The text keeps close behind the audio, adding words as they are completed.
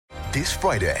This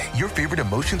Friday, your favorite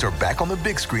emotions are back on the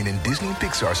big screen in Disney and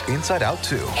Pixar's Inside Out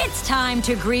 2. It's time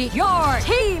to greet your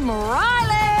Team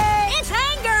Riley. It's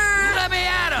anger. Let me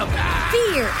at him.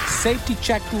 Fear. Safety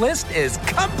checklist is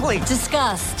complete.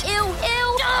 Disgust. Ew,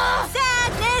 ew.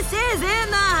 Sadness is in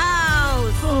the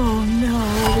house. Oh, no.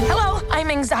 Hello, I'm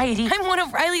anxiety. I'm one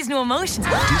of Riley's new emotions.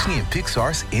 Disney and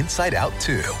Pixar's Inside Out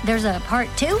 2. There's a part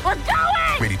 2? We're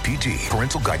going! Rated PG.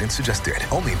 Parental guidance suggested.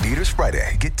 Only in theaters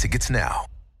Friday. Get tickets now.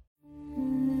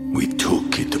 We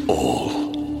took it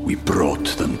all. We brought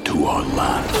them to our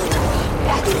land.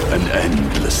 An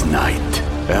endless night,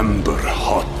 ember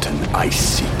hot and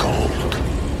icy cold.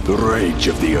 The rage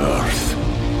of the earth.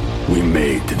 We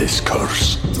made this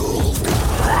curse.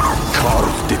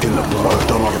 Carved it in the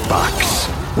blood on our backs.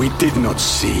 We did not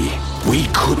see. We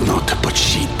could not, but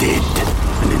she did.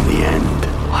 And in the end...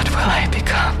 What will I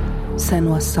become?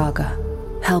 Senua's Saga.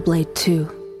 Hellblade 2.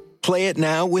 Play it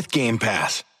now with Game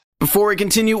Pass. Before we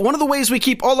continue, one of the ways we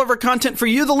keep all of our content for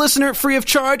you, the listener, free of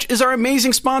charge is our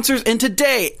amazing sponsors, and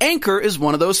today, Anchor is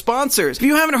one of those sponsors. If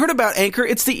you haven't heard about Anchor,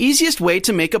 it's the easiest way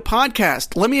to make a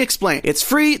podcast. Let me explain. It's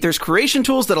free, there's creation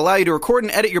tools that allow you to record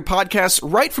and edit your podcasts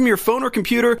right from your phone or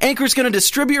computer. Anchor's going to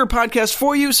distribute your podcast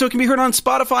for you so it can be heard on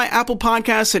Spotify, Apple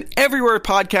Podcasts, and everywhere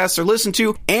podcasts are listened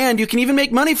to, and you can even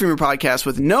make money from your podcast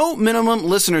with no minimum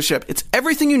listenership. It's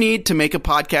everything you need to make a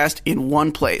podcast in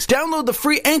one place. Download the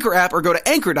free Anchor app or go to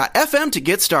anchor.fm to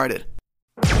get started.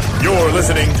 You're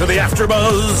listening to the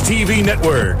AfterBuzz TV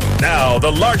Network, now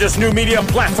the largest new media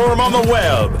platform on the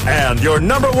web, and your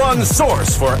number one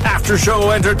source for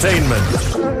after-show entertainment.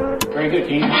 Very good,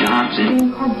 Team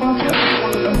Johnson.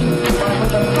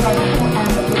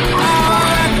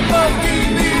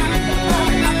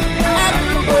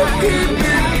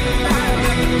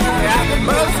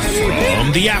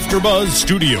 From the AfterBuzz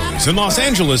Studios in Los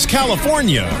Angeles,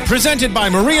 California, presented by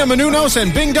Maria Menounos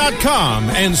and Bing.com,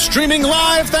 and streaming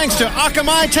live thanks to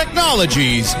Akamai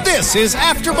Technologies, this is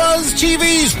AfterBuzz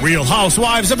TV's Real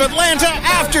Housewives of Atlanta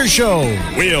After Show.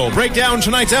 We'll break down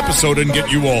tonight's episode and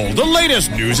get you all the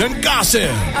latest news and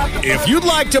gossip. If you'd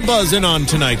like to buzz in on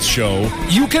tonight's show,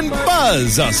 you can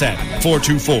buzz us at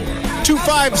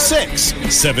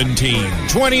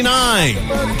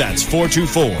 424-256-1729. That's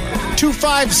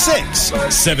 424-256-1729.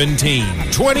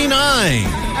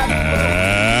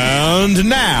 And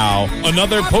now,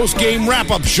 another post-game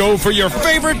wrap-up show for your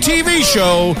favorite TV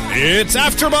show. It's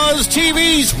AfterBuzz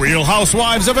TV's Real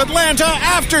Housewives of Atlanta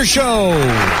After Show.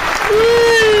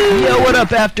 Yo, what up,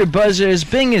 AfterBuzzers?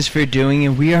 Bing is for doing,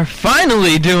 and we are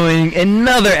finally doing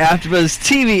another AfterBuzz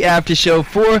TV After Show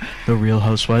for The Real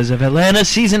Housewives of Atlanta,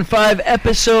 Season 5,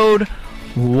 Episode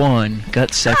 1.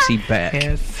 Got Sexy Back.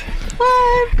 Yes.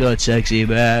 What? Got Sexy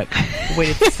Back.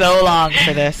 Waited so long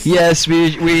for this. Yes,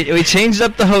 we changed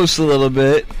up the host a little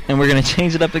bit, and we're going to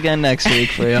change it up again next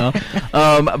week for y'all.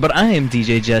 But I am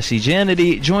DJ Jesse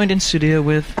Janity, joined in studio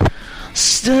with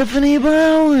Stephanie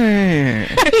Bauer.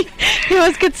 He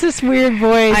always gets this weird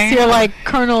voice. You're like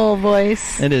Colonel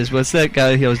voice. It is. What's that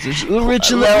guy? He always does.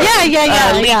 Rich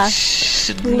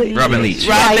Robin Leach.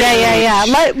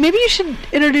 Yeah. Maybe you should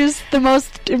introduce the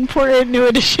most important new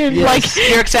addition. Yes. Like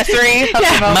your accessory.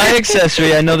 My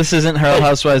accessory. I know this isn't Real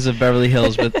Housewives of Beverly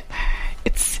Hills, but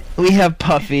we have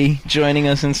Puffy joining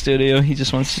us in studio. He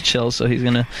just wants to chill, so he's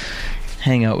gonna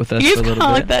hang out with us for a little bit.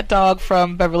 Like that dog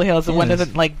from Beverly Hills. The one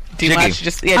doesn't like do Jiggy. much.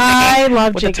 Just I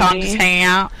love with Jiggy. the tongue just hanging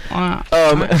out.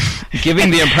 Giving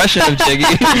the impression of Jiggy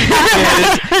is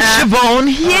Siobhan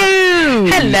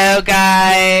Hughes. Hello,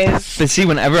 guys. But see,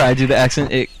 whenever I do the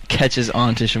accent, it catches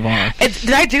on to Siobhan.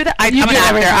 Did I do that? I'm an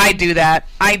actor.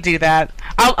 I do that.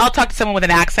 I'll talk to someone with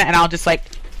an accent, and I'll just like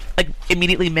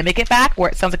immediately mimic it back,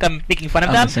 where it sounds like I'm making fun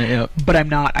of them. But I'm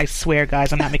not. I swear,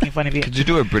 guys, I'm not making fun of you. Could you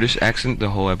do a British accent the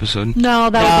whole episode?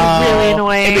 No, that would be really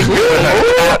annoying.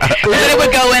 Then it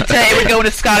would go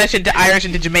into Scottish, into Irish,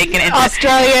 into Jamaican, into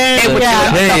Australian. It would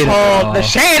do the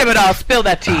shade of it all. Spill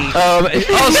that tea.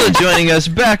 Also joining us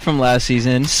back from last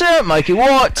season, Sir Mikey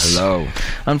Watts. Hello.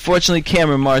 Unfortunately,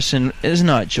 Cameron Marson is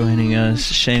not joining us.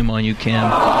 Shame on you,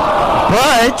 Cam.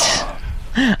 But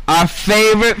our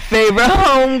favorite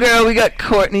homegirl, we got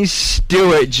Courtney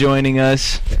Stewart joining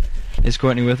us. Is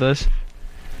Courtney with us?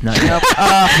 Not yet.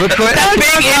 But big intro.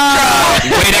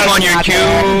 Waiting on your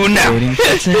cue now. Waiting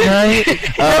for tonight.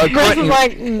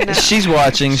 Courtney, she's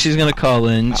watching. She's going to call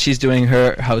in. She's doing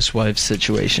her housewife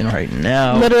situation right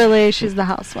now. Literally, she's the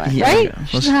housewife, right?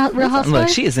 She's the real housewife? Look,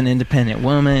 she is an independent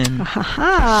woman.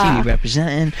 She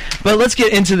representing. But let's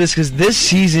get into this, because this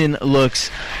season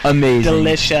looks amazing.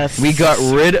 Delicious. We got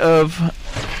rid of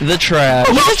The trash.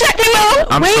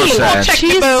 I'm Wait, so sad.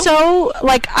 she's so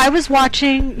like. I was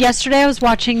watching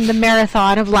the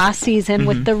marathon of last season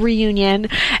with the reunion,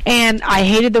 and I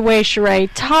hated the way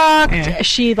Sheree talked. Yeah.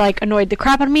 She like annoyed the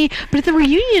crap out of me. But at the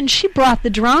reunion, she brought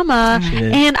the drama,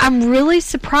 and I'm really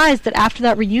surprised that after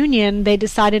that reunion, they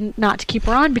decided not to keep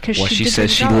her on because She did said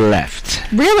the she drama. left.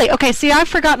 Really? Okay. See, I've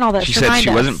forgotten all this. She said she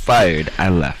wasn't fired. I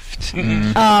left.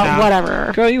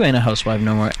 Whatever. Girl, you ain't a housewife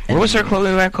no more. What was her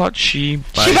clothing line called? She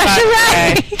by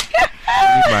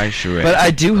Sheree. But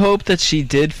I do hope that she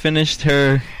did finish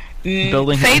her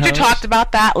building her Phaedra house. talked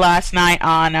about that last night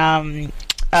on Watch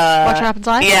What Happens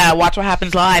Live? Yeah, Watch What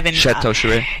Happens Live. And Chateau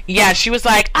Sheree. yeah, she was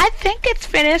like, I think it's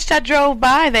finished. I drove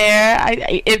by there.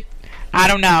 I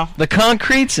don't know. The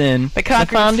concrete's in. The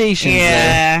foundation's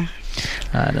there.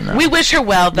 I don't know. We wish her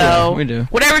well, though. Yeah, we do.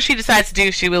 Whatever she decides to do,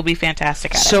 she will be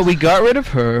fantastic at it. So we got rid of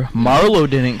her. Marlo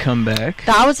didn't come back.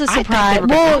 That was a surprise.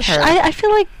 Well, I feel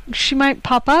like she might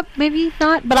pop up, maybe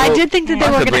not. But I did think that they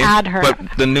were going to add her.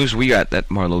 But the news we got that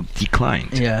Marlo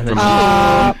declined.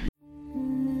 Yeah.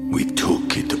 We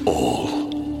took it all.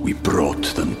 We brought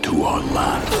them to our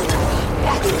land.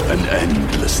 An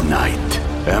endless night,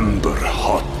 ember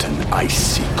hot and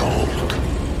icy cold.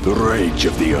 The rage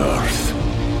of the earth.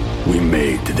 We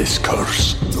made this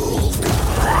curse.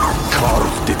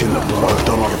 Carved it in the blood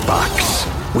on our backs.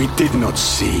 We did not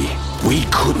see. We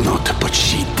could not, but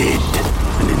she did.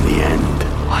 And in the end...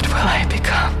 What will I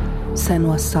become?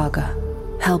 Senua's Saga.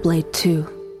 Hellblade 2.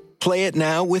 Play it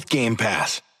now with Game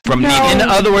Pass. From in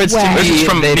other words, this is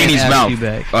from they didn't Nene's ask you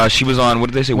mouth. back. She was on, what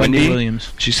did they say? Wendy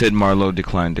Williams. She said Marlo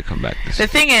declined to come back. The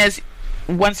thing is,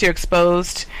 once you're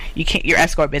exposed, you can't. Your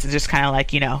escort business just kind of like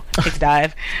takes a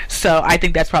dive. So I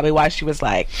think that's probably why she was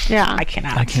like, "Yeah, I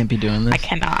cannot. I can't be doing this. I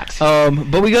cannot."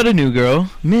 But we got a new girl,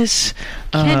 Miss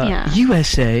Kenya.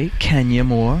 USA, Kenya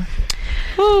Moore.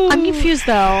 I'm confused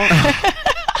though.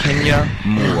 Kenya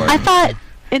Moore. I thought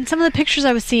in some of the pictures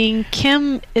I was seeing,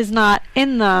 Kim is not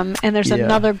in them, and there's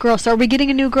another girl. So are we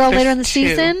getting a new girl later in the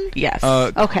season? Yes.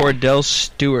 Okay. Cordell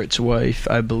Stewart's wife,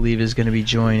 I believe, is going to be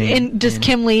joining. And does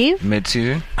Kim leave?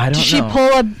 Mid-season? I don't know. Did she pull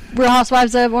a Real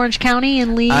Housewives of Orange County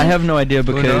and leave? I have no idea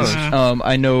because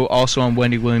I know also on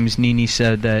Wendy Williams, Nene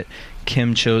said that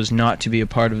Kim chose not to be a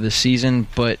part of the season,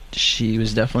 but she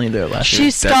was definitely there last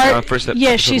year.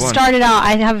 She started out.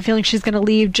 I have a feeling she's going to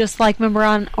leave, just like, remember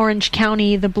on Orange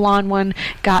County, the blonde one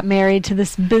got married to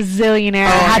this bazillionaire,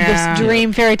 had this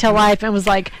dream fairy tale life, and was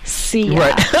like, see ya.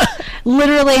 Right.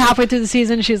 Literally halfway through the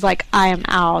season, she's like, I am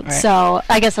out. Right. So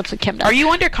I guess that's what Kim does. Are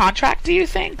you under contract, do you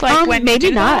think? Like, when maybe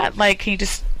you do not. that? Like, can you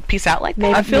just peace out like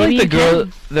that? I feel like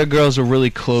the girls are really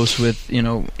close with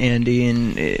Andy,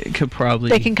 and it could probably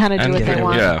they can kind of do what they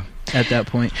want. Yeah. At that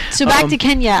point. So back to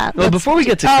Kenya. Well, before we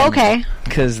get to Kenya, okay,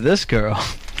 because this girl,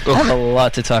 I have a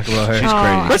lot to talk about her. She's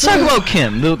crazy. Let's talk about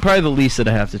Kim. Probably the least that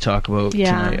I have to talk about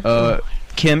tonight.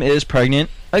 Kim is pregnant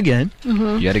again.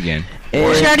 Mm-hmm. Yet again.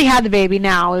 Well, she already had the baby.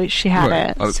 Now she had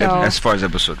it. Oh, so as far as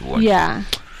episode 1. Yeah.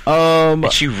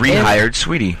 And she rehired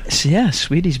Sweetie. Yeah,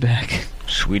 Sweetie's back.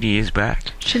 Sweetie is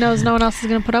back. She knows no one else is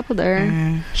going to put up with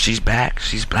her. She's back.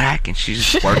 She's black, and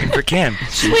she's working for Kim.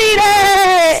 Sweetie!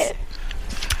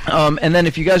 And then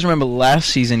if you guys remember last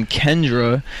season,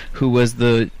 Kendra, who was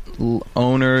the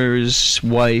owner's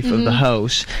wife of the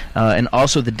house, and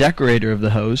also the decorator of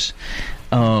the house,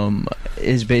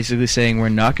 is basically saying we're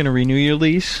not going to renew your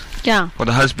lease. Yeah. Well,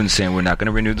 the husband's saying we're not going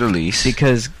to renew the lease.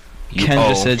 Because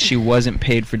Kendra said she wasn't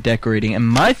paid for decorating. And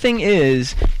my thing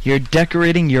is, you're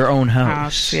decorating your own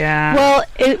house. Yeah. Well,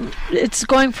 it's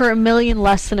going for $1 million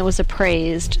less than it was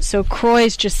appraised. So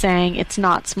Croy's just saying it's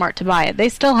not smart to buy it. They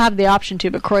still have the option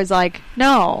to, but Croy's like,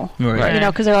 no. Right.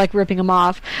 Because they're like ripping them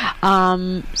off.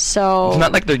 So it's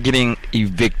not like they're getting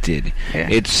evicted. Yeah.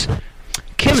 It's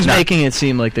Kim's making it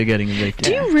seem like they're getting evicted.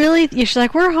 Do you really? She's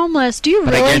like, we're homeless. Do you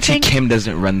but really I guarantee think Kim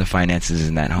doesn't run the finances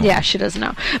in that home. Yeah, she doesn't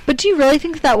know. But do you really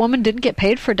think that woman didn't get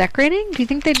paid for decorating? Do you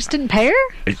think they just didn't pay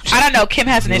her? I don't know. Kim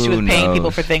has an issue with paying knows? people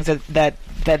for things that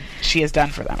she has done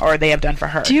for them, or they have done for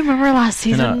her. Do you remember last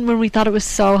season when we thought it was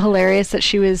so hilarious that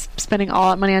she was spending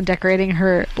all that money on decorating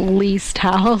her leased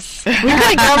house? We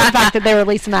couldn't get over the fact that they were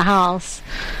leasing the house.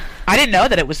 I didn't know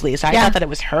that it was leased. I thought that it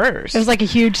was hers. It was like a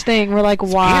huge thing. We're like,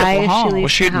 why is she leasing Well,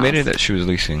 she the admitted house? that she was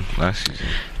leasing last season.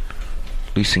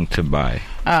 Leasing to buy.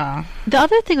 The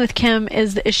other thing with Kim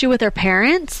is the issue with her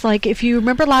parents. Like, if you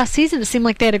remember last season, it seemed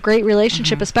like they had a great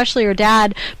relationship, especially her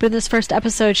dad. But in this first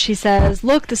episode, she says,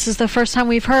 look, this is the first time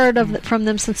we've heard from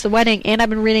them since the wedding. And I've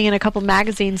been reading in a couple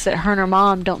magazines that her and her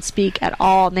mom don't speak at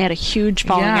all. And they had a huge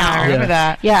falling out. I remember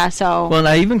that. Yeah, so. Well, and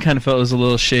I even kind of felt it was a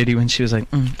little shady when she was like,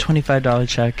 $25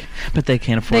 check, but they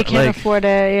can't afford it. They can't afford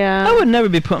it, yeah. I would never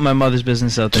be putting my mother's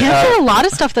business out there. Kim did a lot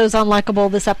of stuff that was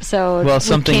unlikable this episode. Well,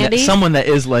 someone that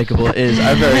is likable is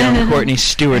our very own Courtney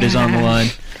Stewart is on the line.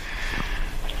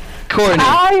 Courtney.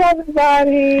 Hi,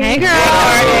 everybody. Hey, girl.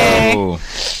 Hello.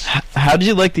 How did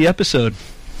you like the episode?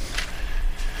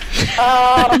 It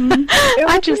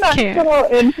was a nice little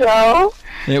intro.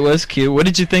 It was cute. What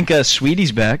did you think of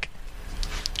Sweetie's back?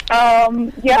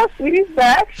 Yeah, Sweetie's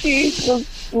back. She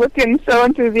was looking so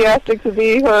enthusiastic to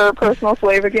be her personal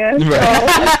slave again.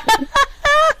 Right.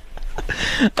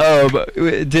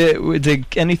 Did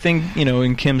anything,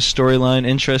 in Kim's storyline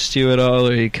interest you at all,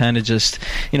 or you kind of just,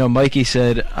 Mikey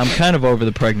said, I'm kind of over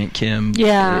the pregnant Kim.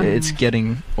 Yeah. It's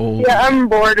getting old. Yeah, I'm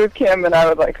bored with Kim, and I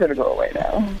would like her to go away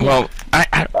now. Well,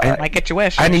 I might get your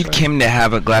wish. I need Kim to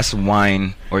have a glass of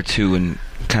wine or two and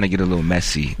kind of get a little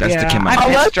messy. That's the Kim I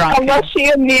unless she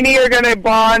and Nene are going to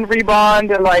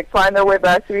rebond, and find their way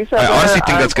back to each other. I honestly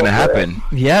think that's going to happen.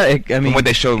 Yeah, I mean, what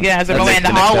they show. Yeah, as they're going in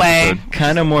the hallway.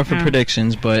 Kind of more for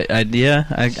predictions, but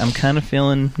I'm kind of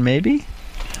feeling maybe.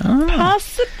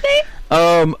 Possibly.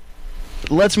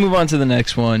 Let's move on to the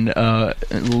next one.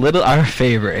 Our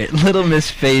favorite, Little Miss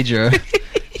Phaedra.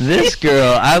 This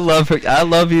girl, I love her. I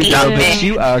love you, girl, but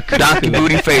you are Donkey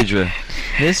Booty Phaedra.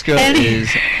 This girl is.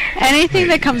 Anything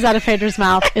that comes out of Phaedra's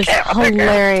mouth is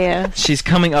hilarious. She's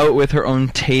coming out with her own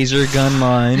taser gun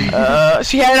line.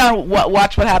 She had it on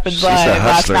Watch What Happens Live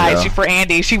last night. For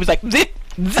Andy, she was like, zip.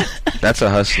 That's a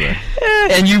hustler.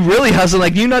 And you really hustle.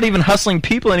 You're not even hustling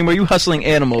people anymore. You hustling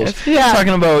animals. Yeah.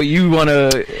 Talking about you want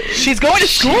to. She's going to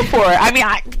school for it. I mean,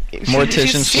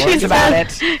 mortician. She's about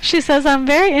it. She says, I'm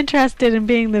very interested in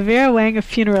being the Vera Wang of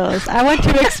funerals. I want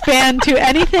to expand to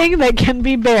anything that can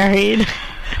be buried.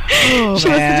 She wants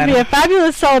it to be a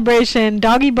fabulous celebration,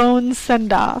 doggy bones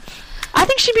send-off. I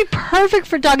think she'd be perfect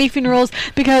for doggy funerals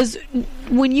because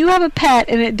when you have a pet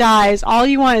and it dies, all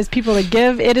you want is people to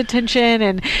give it attention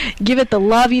and give it the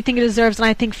love you think it deserves. And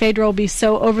I think Phaedra will be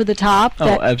so over the top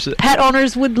that absolutely. Pet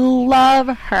owners would love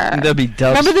her. There'll be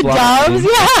doves. Remember the doves?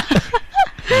 Yeah.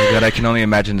 Oh my God, I can only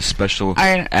imagine the special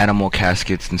animal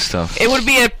caskets and stuff. It would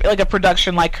be a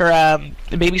production like her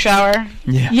baby shower.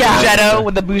 Yeah. Bougetto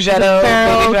with the Bougetto baby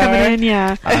shower. Coming in,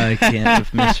 yeah. I can't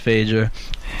with Miss Phaedra.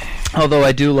 Although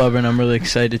I do love her, and I'm really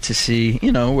excited to see,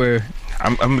 where...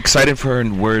 I'm excited for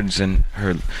her words and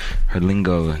her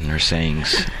lingo and her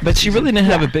sayings. But she really didn't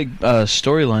have a big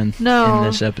storyline in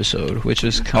this episode, which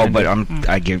was kind of...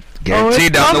 I guarantee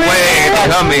down the way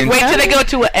it's coming. Wait till they go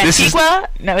to Antigua?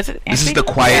 No, is it Antigua? This is the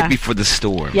quiet before the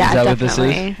storm. Yeah, is that definitely.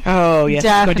 What this is? Oh, yes.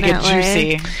 Definitely. It's going to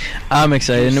get juicy. I'm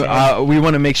excited. We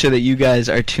want to make sure that you guys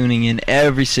are tuning in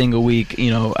every single week.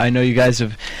 I know you guys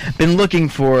have been looking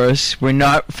for us. We're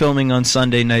not filming on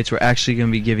Sunday nights. We're actually going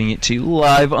to be giving it to you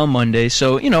live on Monday.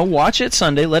 So, watch it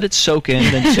Sunday. Let it soak in.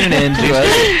 Then tune in to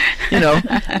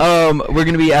us. We're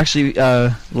going to be actually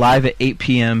live at 8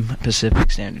 p.m. Pacific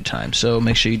Standard Time. So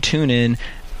make sure you tune in.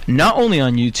 Not only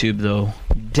on YouTube, though.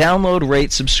 Download,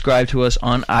 rate, subscribe to us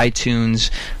on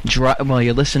iTunes. While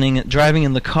you're driving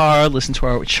in the car, listen to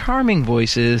our charming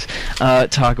voices.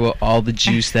 Talk about all the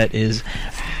juice that is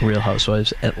Real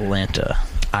Housewives Atlanta.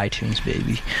 iTunes,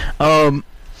 baby.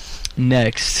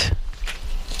 Next,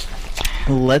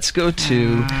 let's go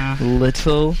to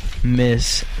Little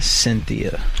Miss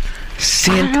Cynthia.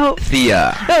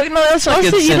 Cynthia. No, that's not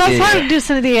good, Cynthia. Let's not do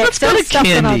Cynthia. Let's go to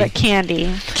Candy.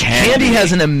 Candy. Candy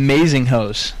has an amazing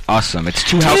house. Awesome. It's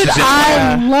two houses in one.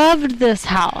 I loved this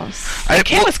house.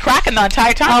 Kim was cracking the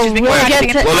entire time. She's been let's get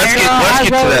to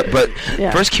that. But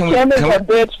first, Kim is a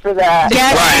bitch for that.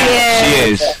 Yes,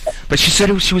 she is. But she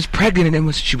said she was pregnant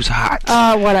and she was hot.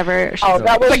 Whatever.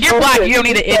 But you're black. You don't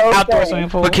need an outdoor swimming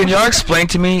pool. But can y'all explain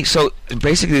to me? So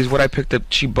basically, is what I picked up.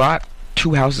 She bought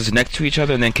two houses next to each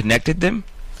other and then connected them.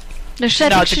 No, she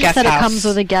said it comes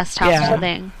with a guest house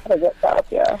thing.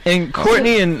 And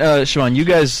Courtney and Siobhan, you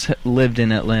guys lived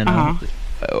in Atlanta.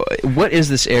 What is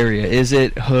this area? Is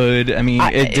it hood? I mean,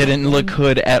 it didn't look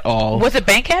hood at all. Was it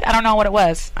Bankhead? I don't know what it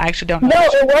was. I actually don't know. No,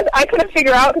 it was. I couldn't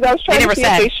figure out because I was trying to see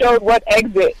if they showed what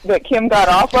exit that Kim got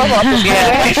off of.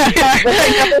 But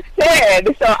they never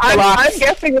said. So I'm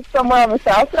guessing it's somewhere on the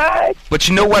south side. But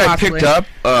you know what I picked up?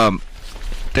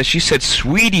 that she said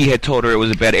Sweetie had told her it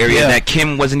was a bad area, and that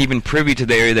Kim wasn't even privy to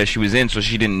the area that she was in, so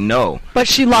she didn't know. But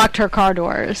she locked her car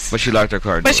doors. But she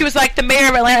was like, the mayor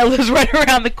of Atlanta lives right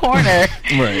around the corner.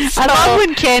 Right. I love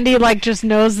when Candy like just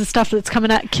knows the stuff that's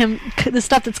coming at Kim. The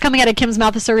stuff that's coming out of Kim's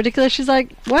mouth is so ridiculous. She's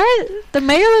like, "What? The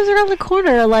mayor lives around the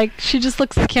corner." Like she just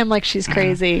looks at Kim like she's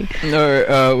crazy.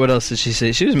 Or what else did she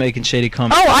say? She was making shady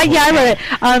comments. Oh, I read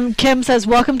it. Kim says,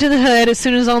 "Welcome to the hood." As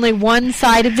soon as only one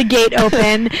side of the gate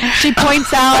open, she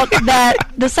points out that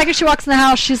the second she walks in the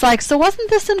house, she's like, "So wasn't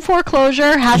this in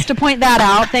foreclosure?" Has to point that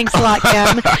out. Thanks a lot,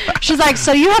 Kim. She's like,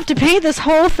 "So you have to pay this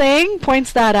whole thing?"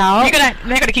 Points that out. You're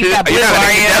gonna keep that blue,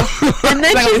 are you? And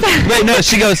then she's like, wait, no,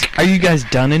 she goes, "Are you guys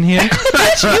done in here?"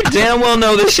 You damn well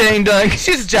know that she ain't done.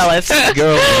 She's jealous.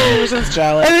 Girl. She's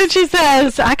jealous. And then she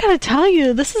says, "I gotta tell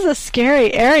you, this is a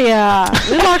scary area.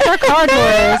 We locked our car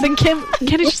doors." And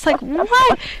Kenny's just like,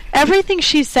 "What?" Everything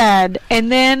she said,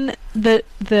 and then the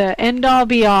end all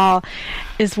be all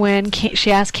is when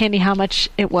she asked Candy how much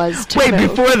it was to move.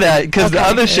 Before that, because the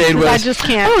other shade was, I just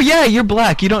can't. "Oh yeah, you're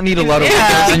black. You don't need a lot of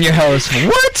windows in your house."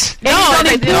 What? No,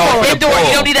 indoor. You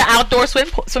don't need an outdoor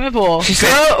swimming pool. She said,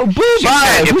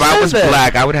 if I was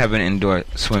black, I would have an indoor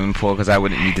swimming pool because I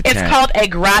wouldn't need the tent. It's called a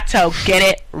grotto. Get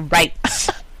it right.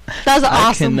 That was an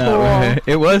awesome pool.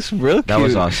 It was real cute. That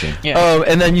was awesome. Yeah. Oh,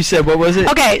 and then you said, what was it?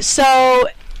 Okay, so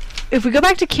if we go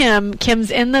back to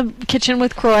Kim's in the kitchen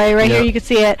with Croy. Right here, you can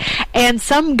see it. And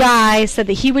some guy said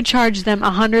that he would charge them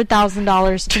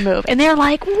 $100,000 to move. And they're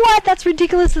like, "What? That's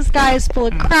ridiculous. This guy is full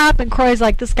of crap." And Croy's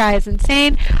like, "This guy is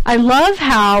insane." I love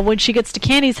how when she gets to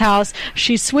Candy's house,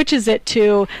 she switches it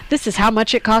to, "This is how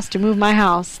much it costs to move my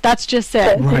house." That's just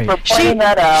it. Right.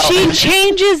 She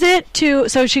changes it to,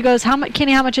 so she goes,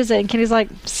 Kenny, how much is it? And Kenny's like,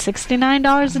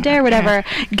 $69 a day or whatever.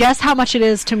 Guess how much it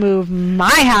is to move my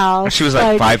house? She was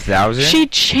like 5,000. She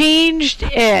changed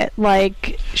it.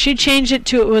 She changed it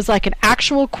to, it was like an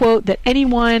actual quote that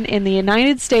anyone in the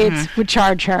United States would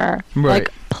charge her. Right. Like,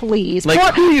 please. Who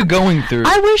are you going through?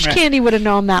 I wish Candy would have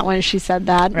known that when she said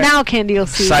that. Right. Now Candy will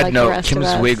see. Side the note, rest Kim's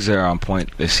of us. wigs are on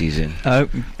point this season. I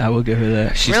will give her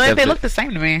that. Really? They look the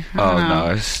same to me. Oh,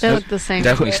 no. They look the same.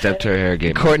 Definitely stepped her hair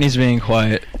game. Courtney's being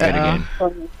quiet. Again.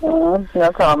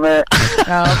 No comment.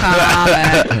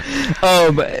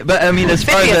 Oh, but I mean, as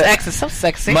far as Cynthia's ex is so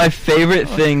sexy. My favorite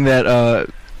thing that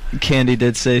Candy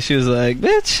did say, she was like,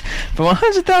 "Bitch, for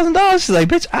 $100,000, she's like,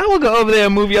 bitch, I will go over there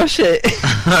and move your shit."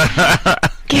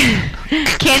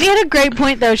 Candy had a great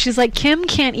point, though. She's like, Kim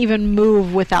can't even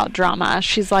move without drama.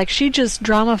 She's like,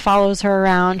 drama follows her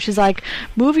around. She's like,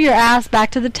 "Move your ass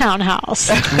back to the townhouse."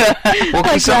 Well,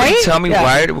 can somebody tell me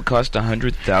why it would cost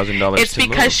 $100,000 It's to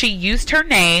because move? she used her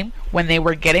name when they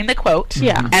were getting the quote.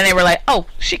 Yeah. And they were like, "Oh,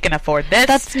 she can afford this."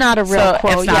 That's not a real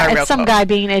quote. It's not a real it's some quote. guy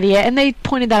being an idiot. And they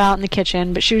pointed that out in the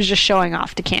kitchen, but she was just showing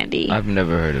off to Candy. I've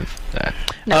never heard of that.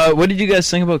 No. What did you guys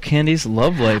think about Candy's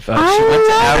love life? She I went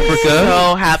to love Africa.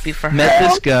 So happy for her. Met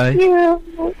this guy.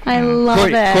 I love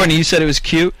it. Courtney, you said it was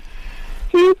cute?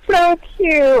 He's so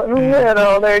cute and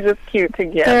little. They're just cute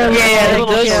together. They're It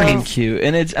does cute. seem cute,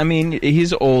 and it's. I mean,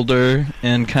 he's older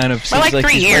and kind of seems like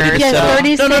 3 he's ready years. to Yeah, settle.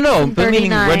 36 No, and but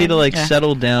meaning 39. ready to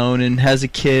settle down and has a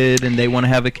kid, and they want to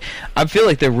have a. I feel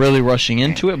like they're really rushing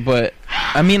into it, but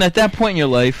I mean, at that point in your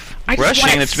life, I just Rushing,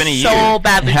 want it it's been a so year.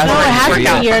 badly. It hasn't No, it been hasn't for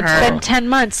been you. a year. For her. It's been 10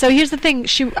 months. So here's the thing.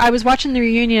 I was watching the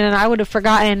reunion, and I would have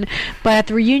forgotten, but at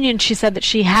the reunion, she said that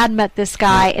she had met this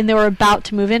guy, and they were about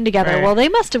to move in together. Right. Well, they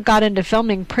must have got into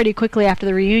filming pretty quickly after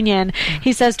the reunion.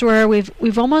 He says to her,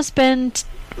 "We've almost been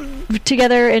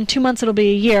together. In 2 months, it'll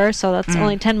be a year, so that's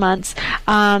only 10 months.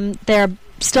 They're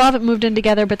still haven't moved in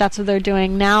together, but that's what they're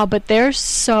doing now. But they're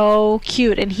so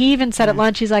cute." And he even said at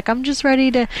lunch, he's like, "I'm just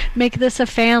ready to make this a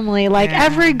family." Like,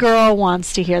 every girl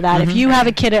wants to hear that. If you have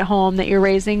a kid at home that you're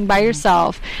raising by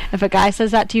yourself, if a guy says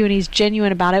that to you and he's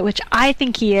genuine about it, which I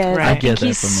think he is, Right. I I get think that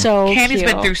he's from him. so Candy's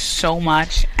cute. been through so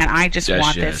much, and I just Yes,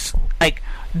 want she this,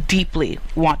 deeply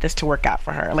want this to work out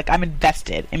for her. Like, I'm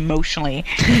invested emotionally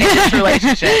in this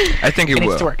relationship. I think it needs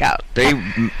will. to work out.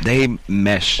 They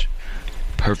mesh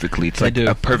perfectly. It's like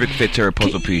a perfect fit to her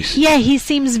puzzle piece. Yeah, he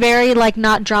seems very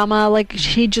not drama. Like,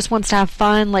 he just wants to have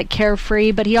fun,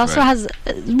 carefree. But he also has,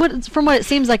 from what it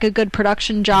seems, like a good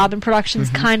production job, and production's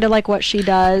kind of like what she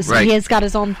does. Right. He has got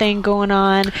his own thing going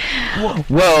on.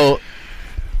 Well,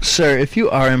 sir, if you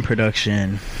are in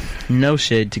production, no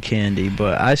shade to Candy,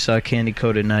 but I saw Candy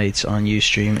Coated Nights on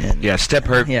Ustream. And step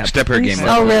her game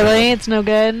up. Oh, really? It's no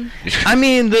good? I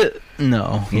mean,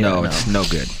 No, it's no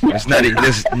good. It's not.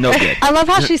 It's no good. I love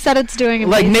how she said it's doing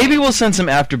amazing. Like maybe we'll send some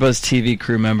AfterBuzz TV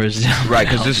crew members. Right,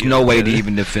 because there's no way to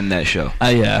even defend that show.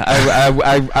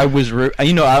 I was,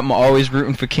 I'm always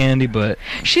rooting for Candy, but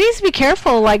she needs to be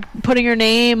careful, like putting her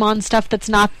name on stuff that's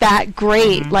not that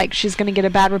great. Like she's going to get a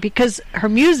bad review because her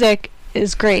music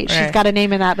is great. She's got a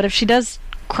name in that, but if she does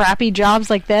crappy jobs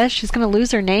like this, she's going to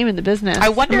lose her name in the business. I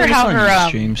wonder how her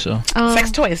stream,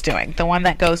 sex toy is doing. The one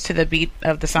that goes to the beat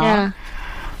of the song. Yeah.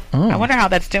 I wonder how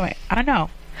that's doing. I don't know.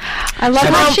 I love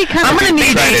how she kind of... I'm going to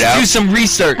need to do some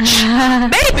research.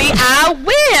 Maybe I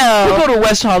will. We'll go to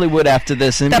West Hollywood after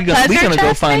this, and we're going to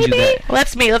go find you that.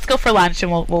 Let's go for lunch,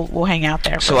 and we'll hang out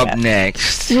there. So up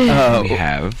next, we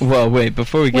have... Well, wait,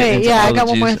 before we get into I got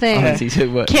one more thing.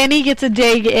 Kenny gets a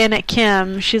dig in at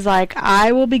Kim. She's like,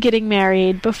 I will be getting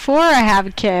married before I have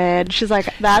a kid. She's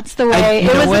like, that's the way.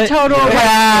 It was a total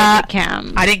at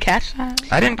Kim. I didn't catch that.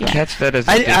 I didn't catch that as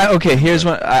okay, here's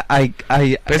what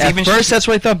at first that's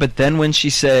what I thought, but then when she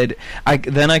said, I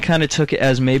kind of took it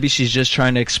as maybe she's just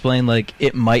trying to explain, like,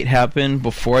 it might happen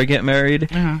before I get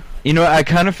married. You know, I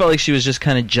kind of felt like she was just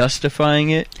kind of justifying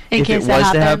it in if case it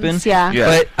was to happen. Yeah.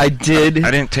 But I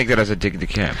didn't take that as a dig to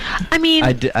Kim. I mean,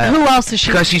 who else is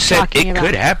she? Because she said it about?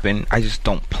 could happen. I just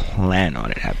don't plan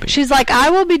on it happening. She's like, I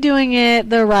will be doing it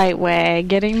the right way,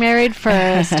 getting married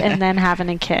first, and then having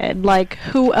a kid. Like,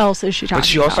 who else is she talking about? But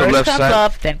she also left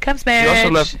love, then comes marriage. She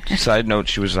also left side note.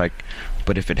 She was like,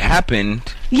 but if it happened,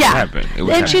 it happened.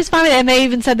 And she's fine with it. And they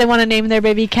even said they want to name their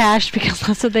baby Cash because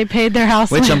that's what they paid their house.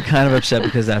 Which I'm kind of upset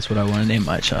because that's what I want to name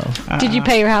my child. Did you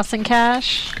pay your house in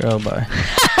cash? Girl, bye.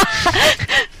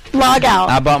 Log out.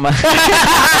 I bought my...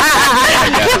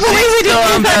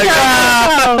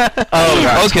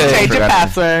 Okay. Change your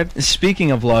password. Speaking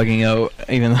of logging out,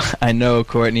 even though I know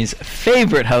Courtney's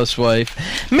favorite housewife,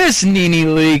 Miss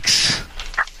Nene Leakes.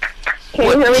 Can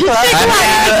you hear me talk?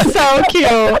 So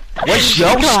cute. What's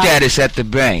your status at the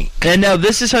bank? And now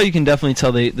this is how you can definitely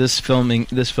tell this filmed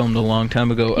a long time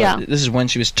ago. This is when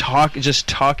she was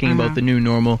talking about the new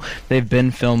normal. They've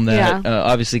been filmed that.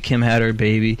 Obviously, Kim had her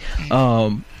baby.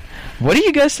 What do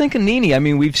you guys think of Nene? I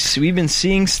mean, we've been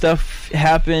seeing stuff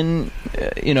happen.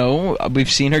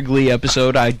 We've seen her Glee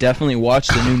episode. I definitely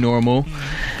watched the new normal.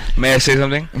 May I say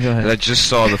something? Go ahead. I just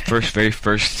saw the very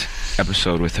first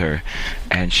episode with her,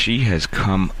 and she has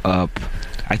come up,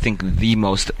 I think, the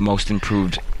most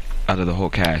improved out of the whole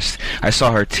cast. I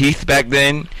saw her teeth back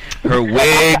then, her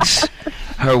wigs,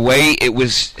 her way.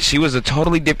 She was a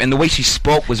totally different, and the way she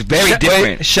spoke was very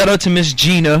different. Shout out to Miss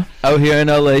Gina out here in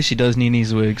LA. She does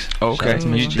Nene's wigs. Okay,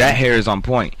 that hair is on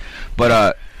point,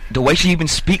 but the way she even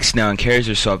speaks now and carries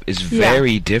herself is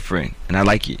very different, and I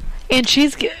like it. And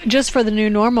she's, just for the new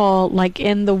normal, like,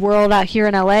 in the world out here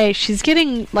in LA, she's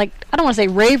getting, like, I don't want to say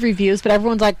rave reviews, but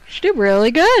everyone's like, she did really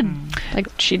good. Like,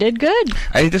 she did good.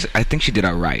 I think she did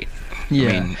all right. Yeah.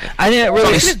 I mean, I didn't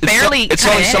really... It's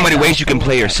only so many ways you can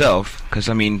play yourself, because,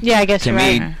 I mean, I guess to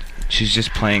me, she's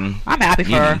just playing... I'm happy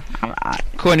for her.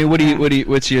 Courtney,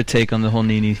 what's your take on the whole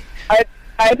Nene?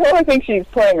 I totally think she's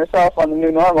playing herself on the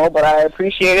new normal, but I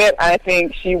appreciate it. I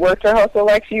think she worked her hustle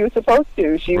like she was supposed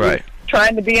to. She was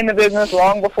trying to be in the business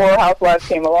long before Housewives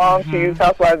came along. She used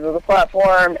Housewives as a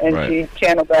platform, and she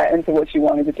channeled that into what she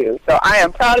wanted to do. So I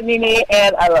am proud of Nene,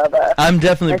 and I love her. I'm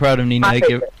definitely proud of Nene.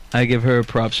 I give her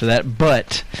props for that.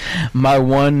 But my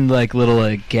one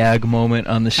little gag moment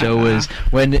on the show was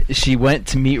when she went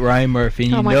to meet Ryan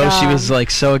Murphy. And she was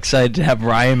so excited to have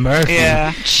Ryan Murphy.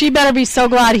 Yeah. She better be so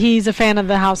glad he's a fan of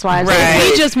the Housewives. Right.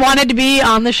 He just wanted to be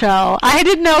on the show. I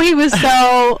didn't know he was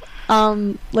so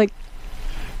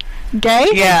gay?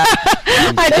 Yeah.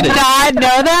 I did not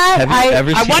know that. Have you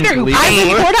ever seen Glee?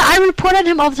 I report on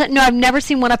him all the time. No, I've never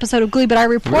seen one episode of Glee, but I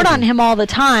report on him all the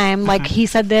time. Like, he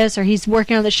said this, or he's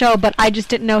working on the show, but I just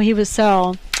didn't know he was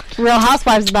so Real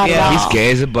Housewives about it all. He's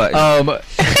gay as a button.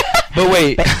 But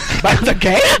wait. That's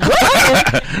okay.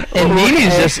 And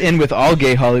Nene's just in with all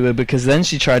gay Hollywood, because then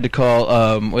she tried to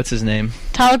call, what's his name?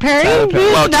 Tyler Perry?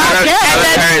 Well, Tyler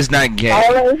Perry is not gay.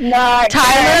 Tyler's not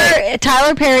gay.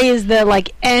 Tyler Perry is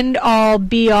the, end-all,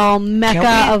 be-all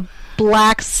mecca of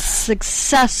black,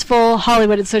 successful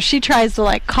Hollywood. And so she tries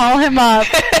to, call him up.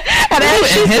 And as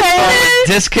she says,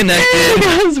 disconnected.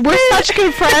 Because we're such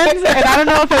good friends. And I don't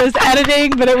know if it was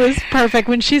editing, but it was perfect.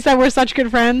 When she said we're such good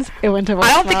friends, it went to voicemail.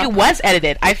 I don't think it was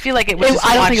edited. I feel like it was just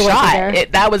I don't one think it shot. was either.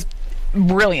 That was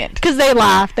brilliant. Because they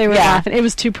laughed. They were laughing. It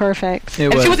was too perfect.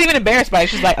 And she wasn't even embarrassed by it.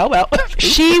 She's like, oh, well.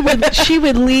 she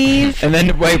would leave. And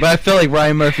then, but I feel like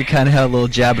Ryan Murphy kind of had a little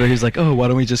jab at her. He's like, oh, why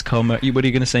don't we just call what are you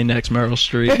going to say next, Meryl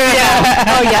Streep?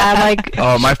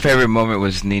 Oh, my favorite moment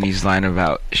was Nene's line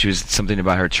about, she was something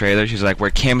about her trailer. She's like,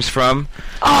 where Kim's from.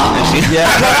 Oh,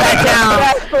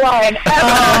 That's the line.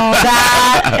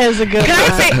 That is a good Can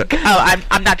one. I say,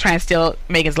 I'm not trying to steal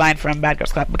Megan's line from Bad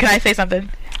Girls Club, but can I say something?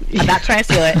 I'm not trying to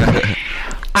steal it.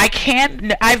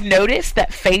 I've noticed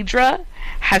that Phaedra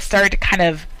has started to kind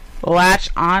of latch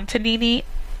on to Nene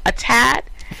a tad.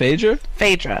 Phaedra?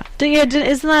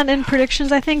 Isn't that in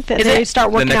predictions, I think, that they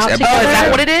start working out together? Oh, is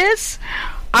that what it is?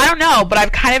 I don't know, but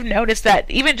I've kind of noticed that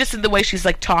even just in the way she's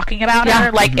like talking about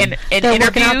her, like in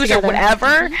interviews or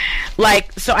whatever,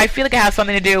 like, so I feel like it has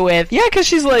something to do with because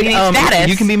she's like, status.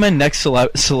 You can be my next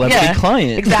celebrity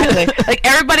client. Exactly. Like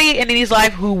everybody in Nene's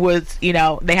life who was, she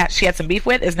had some beef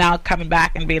with is now coming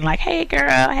back and being like, hey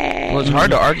girl, hey. Well, it's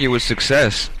hard to argue with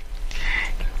success.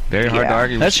 Very hard to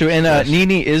argue. That's true. And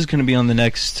Nene is going to be on the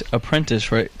next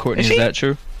Apprentice, right? Courtney, is that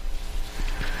true?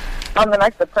 On the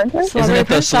next Apprentice? Isn't it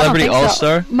the Celebrity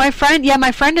All-Star? So. My friend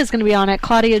is going to be on it,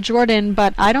 Claudia Jordan,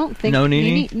 but I don't think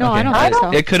Nene? No, I don't think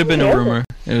so. It could have been a rumor.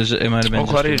 It might have been.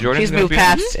 Claudia Jordan. She's moved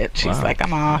past it. She's like,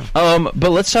 I'm off. But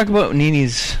let's talk about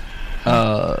Nene's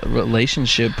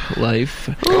relationship life.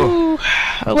 Well,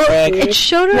 it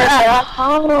showed her at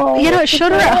home. It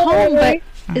showed her at home, but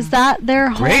is that their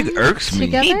home? Greg irks me.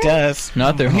 Together? He does.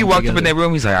 Not their home. He walked up in their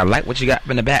room. He's like, I like what you got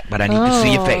in the back, but I need to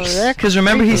see your face. Because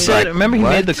remember he said, he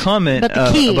made the comment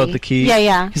about the key.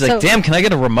 Yeah. He's like, damn, can I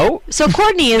get a remote? So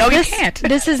Courtney, you can't.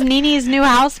 This is Nene's new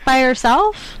house by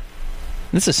herself?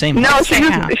 It's the same No, house.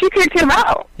 she kicked him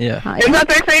out. Yeah. Isn't that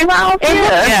their same house? It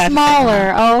looks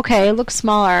smaller. Oh, okay. It looks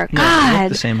smaller. No,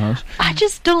 God. the same house. I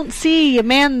just don't see a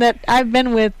man that I've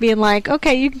been with being like,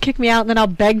 okay, you can kick me out, and then I'll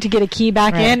beg to get a key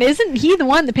back in. Isn't he the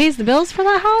one that pays the bills for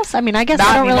that house? I mean, I guess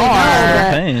I don't really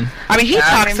know. I mean, he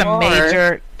talks some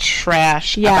major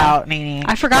trash about Nene.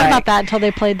 I forgot about that until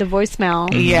they played the voicemail.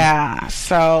 Yeah.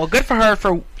 So good for her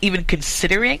for even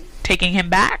considering taking him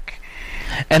back.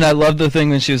 And I love the thing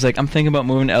when she was like, I'm thinking about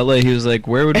moving to LA. He was like,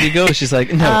 where would we go? She's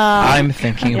like, no, I'm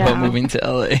thinking about moving to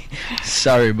LA.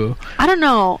 Sorry, boo. I don't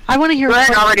know. I want to hear.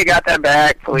 Greg already got that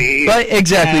back, please. But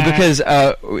exactly, because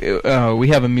we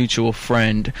have a mutual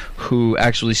friend who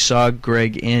actually saw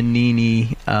Greg and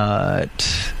Nene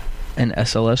at an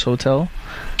SLS hotel,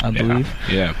 I believe.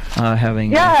 Yeah.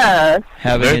 Having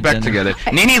they're back dinner together.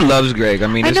 Nene loves Greg. I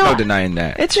mean, there's no denying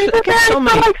that. It's been like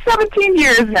 17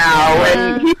 years now,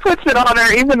 and he puts it on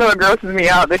her, even though it grosses me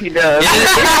out that he does.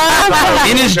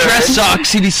 In his dress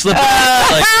socks, he'd be slipping.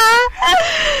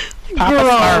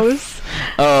 Gross.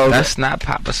 Oh, that's not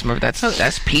Papa Smurf.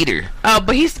 That's Peter. Oh,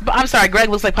 but I'm sorry. Greg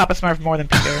looks like Papa Smurf more than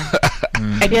Peter,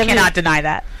 and you cannot deny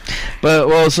that.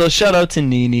 But so shout out to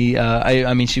Nene.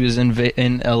 I mean, she was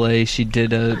in LA. She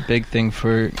did a big thing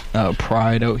for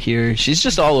Pride out here. She's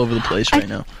just all over the place right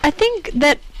now. I think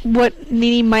that what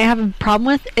Nene might have a problem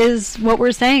with is what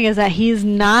we're saying is that he's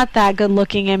not that good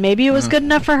looking, and maybe it was good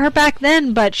enough for her back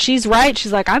then, but she's right.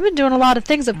 She's like, I've been doing a lot of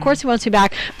things. Of course he wants me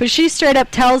back. But she straight up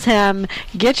tells him,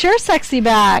 get your sexy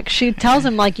back. She tells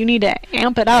him, like, you need to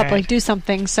amp it up, like do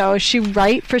something. So is she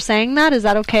right for saying that? Is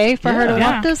that okay for her to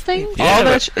want those things? Yeah, all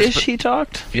that she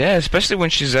talked? Yeah, especially when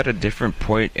she's at a different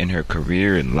point in her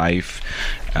career and life.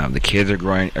 The kids are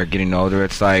getting older.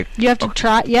 It's like, you have to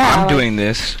try. I'm doing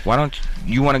this. Why don't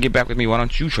you want to get back with me? Why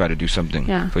don't you try to do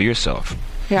something for yourself?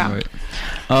 Yeah. Right.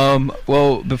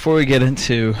 Well, before we get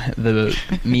into the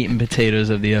meat and potatoes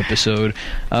of the episode,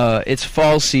 it's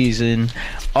fall season.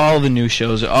 All the new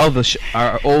shows,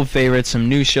 our old favorites, some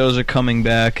new shows are coming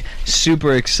back.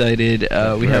 Super excited.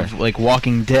 We have like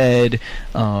Walking Dead,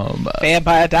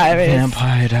 Vampire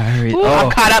Diaries. Ooh,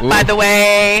 I'm caught up, by the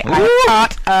way. I'm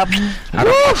caught up. I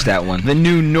don't watch that one. The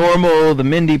New Normal, The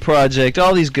Mindy Project,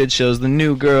 all these good shows. The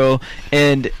New Girl,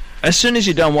 and as soon as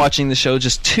you're done watching the show,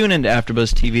 just tune into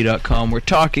AfterBuzzTV.com. We're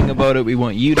talking about it. We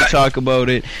want you to talk about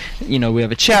it. We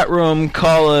have a chat room.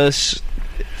 Call us.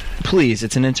 Please,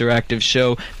 it's an interactive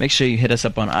show. Make sure you hit us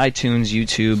up on iTunes,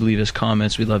 YouTube, leave us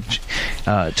comments. We love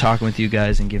talking with you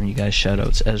guys and giving you guys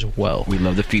shout-outs as well. We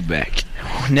love the feedback.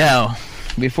 Now,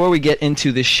 before we get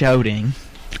into the shouting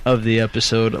of the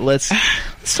episode, let's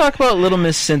talk about Little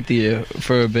Miss Cynthia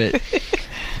for a bit.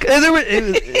 Cynthia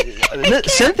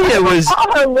was.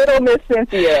 Call her Little Miss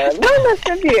Cynthia. Little Miss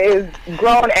Cynthia is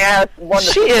grown ass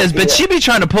wonderful. She is, but she be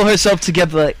trying to pull herself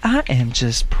together like, I am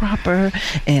just proper,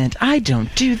 and I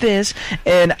don't do this,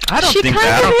 and I don't think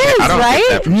that. I don't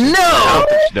right? think that No, I don't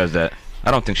think she does that.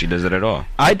 I don't think she does it at all.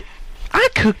 I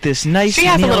cooked this nice She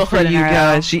has a meal little for hood in you her,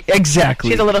 guys. She exactly.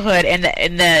 She has a little hood, and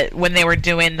the when they were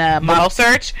doing the model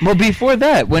search. Well, before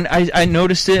that, when I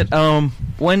noticed it,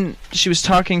 when she was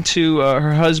talking to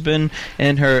her husband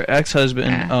and her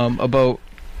ex-husband about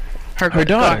her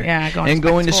daughter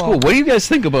going to school. What do you guys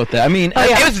think about that? I mean,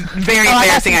 it was very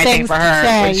embarrassing, I think, for her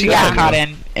when she got caught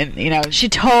in, and she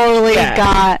totally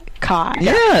got caught.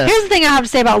 Yeah. Here's the thing I have to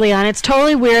say about Leon. It's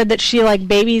totally weird that she like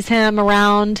babies him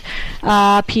around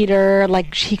Peter.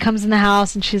 Like he comes in the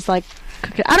house and she's like,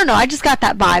 I don't know. I just got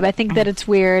that vibe. I think that it's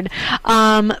weird.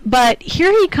 But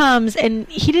here he comes, and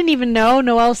he didn't even know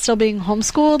Noelle's still being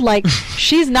homeschooled. Like,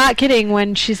 she's not kidding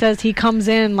when she says he comes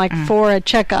in, like, for a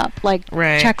checkup, like,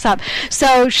 checks up.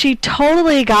 So she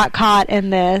totally got caught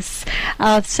in this,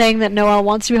 saying that Noelle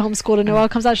wants to be homeschooled, and Noelle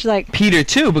comes out, she's like... Peter,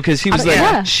 too, because he was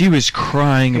like, she was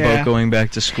crying about going back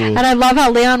to school. And I love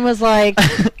how Leon was like,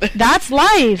 that's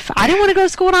life. I didn't want to go to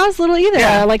school when I was little either.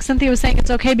 Yeah. Like Cynthia was saying, it's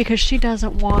okay because she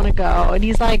doesn't want to go. And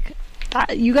he's like,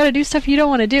 you got to do stuff you don't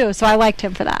want to do. So I liked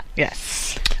him for that.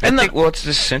 Yes. I think, it's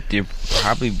just Cynthia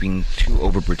probably being too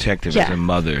overprotective as a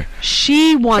mother.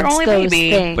 She wants those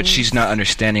things. But she's not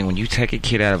understanding when you take a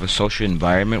kid out of a social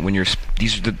environment, when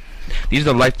these are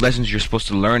the life lessons you're supposed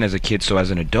to learn as a kid, so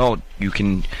as an adult, you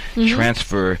can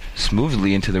transfer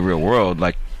smoothly into the real world.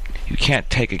 Like, you can't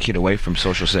take a kid away from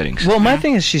social settings. Well, my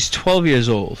thing is she's 12 years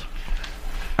old.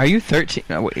 Are you 13?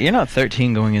 You're not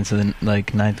 13 going into the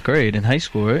 9th grade in high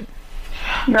school, right?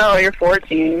 No, you're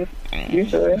 14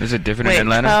 usually. Is it different in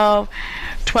Atlanta?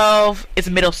 12 is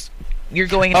middle. You're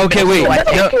going into middle school.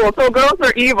 Middle school, so girls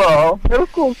are evil. Middle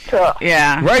school's tough.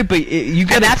 Yeah. Right, but you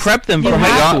got to prep them for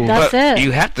high school. That's it.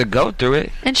 You have to go through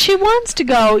it. And she wants to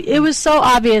go. It was so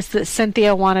obvious that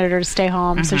Cynthia wanted her to stay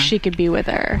home so she could be with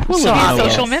her. Well, so a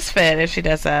social misfit if she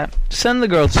does that. Send the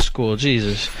girl to school,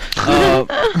 Jesus.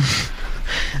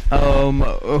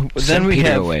 Then we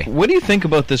have. What do you think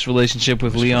about this relationship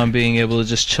with Leon being able to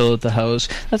just chill at the house?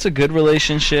 That's a good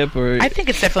relationship, or I think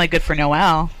it's definitely good for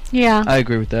Noelle. Yeah, I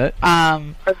agree with that.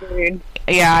 Agreed.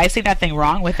 Yeah, I see nothing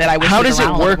wrong with it. I wish How does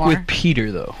it work with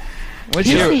Peter though?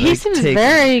 He seems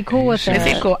very cool with it.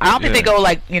 They seem cool. I don't think they go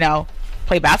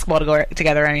play basketball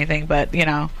together or anything, but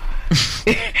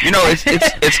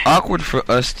it's awkward for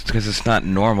us because it's not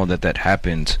normal that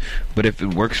happens. But if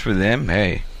it works for them,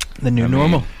 hey. The new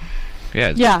normal.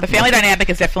 Yeah. The family dynamic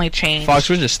has definitely changed. Fox,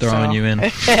 we're just throwing you in.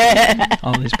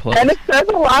 All these plugs. And it says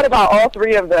a lot about all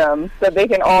three of them that they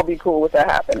can all be cool with that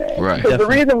happening. Right. Because the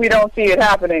reason we don't see it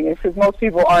happening is because most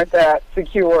people aren't that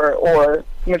secure or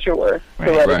mature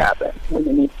to let it happen when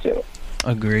it needs to.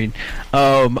 Agreed.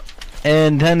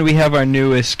 And then we have our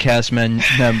newest cast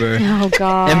member. Oh,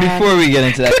 God. And before we get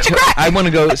into that, I want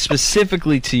to go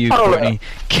specifically to you, Courtney.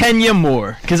 Kenya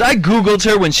Moore. Because I Googled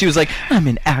her when she was like, I'm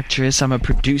an actress, I'm a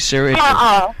producer,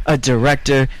 a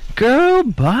director. Girl,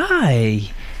 bye.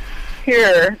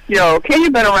 Here, Kenya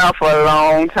been around for a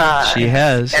long time. She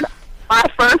has. And my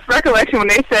first recollection when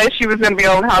they said she was going to be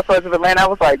on Housewives of Atlanta, I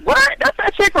was like, what? That's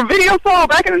that chick from Video Soul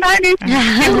back in the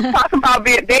 90s? She was talking about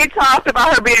they talked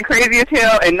about her being crazy as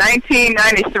hell in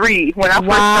 1993 when I first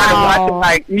started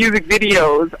watching music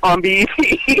videos on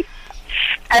BET.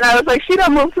 And I was like, she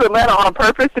done moved to Atlanta on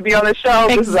purpose to be on the show.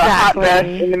 This is a hot mess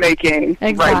in the making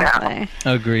right now.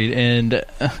 Agreed. And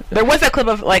there was that clip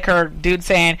of her dude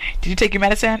saying, "Did you take your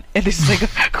medicine?" And she's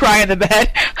crying in the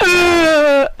bed. She's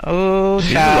a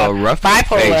little rough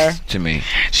bipolar to me.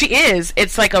 She is.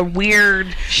 It's like a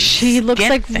weird. She looks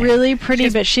like really pretty,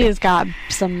 but she has got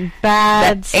some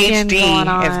bad skin HD going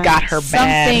on. has got her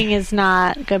bad. Something is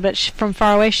not good, but from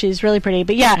far away, she's really pretty.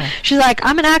 But yeah, she's like,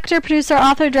 I'm an actor, producer,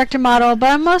 author, director, model, but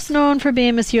I'm most known for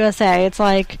being Miss USA. It's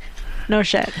like, no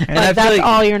shit. Like, that's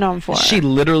all you're known for. She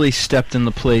literally stepped in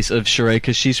the place of Sheree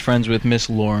because she's friends with Miss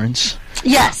Lawrence.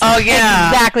 Yes. Oh,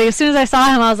 yeah. Exactly. As soon as I saw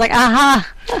him, I was like, aha.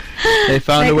 They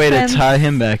found a way to tie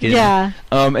him back in. Yeah.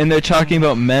 And they're talking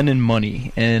about men and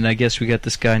money. And I guess we got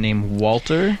this guy named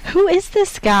Walter. Who is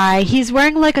this guy? He's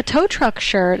wearing like a tow truck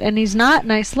shirt, and he's not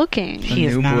nice looking.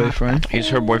 He's new boyfriend. He's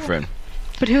her boyfriend.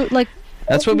 But who,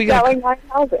 That's what we got. He's got 9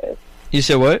 houses. You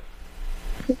said what?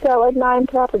 He's got 9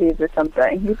 properties or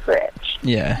something. He's rich.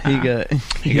 Yeah,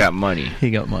 he got money. He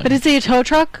got money. But is he a tow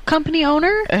truck company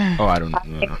owner? Oh, I don't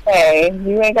know. Hey,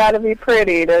 you ain't got to be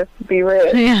pretty to be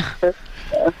rich. Yeah.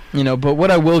 But what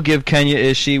I will give Kenya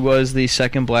is she was the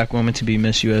second black woman to be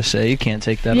Miss USA. You can't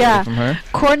take that away from her.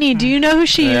 Courtney, do you know who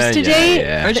she used to date?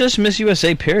 Yeah. Or just Miss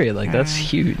USA, period. That's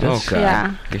huge. That's, God.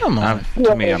 Yeah. Come on.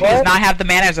 To me, does not have the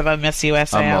manners of a Miss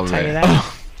USA, I'll tell you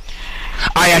that.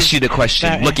 I asked you the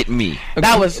question. Look at me.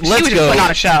 That was she was just putting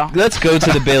on a show. Let's go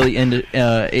to the Bailey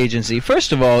Agency.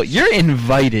 First of all, you're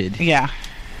invited. Yeah.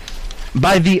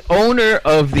 By the owner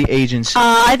of the agency.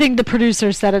 I think the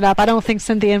producer set it up. I don't think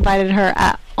Cynthia invited her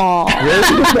at all.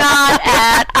 Really? Not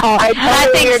at all. I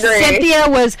think agree. Cynthia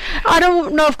was, I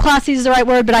don't know if classy is the right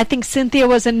word, but I think Cynthia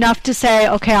was enough to say,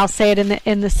 okay, I'll say it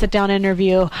in the sit-down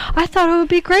interview. I thought it would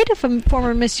be great if a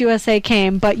former Miss USA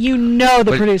came, but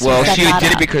the producer set she that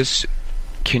did up. it because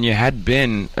Kenya had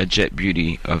been a Jet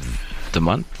Beauty of the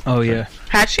month. Oh, yeah.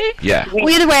 Had she? Yeah. Well,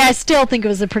 either way, I still think it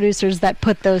was the producers that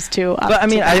put those two up. But I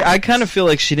mean, I kind of feel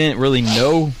like she didn't really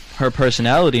know her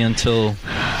personality until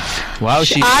I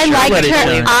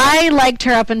liked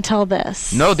her up until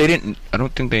this. No, they didn't. I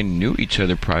don't think they knew each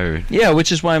other prior. Yeah,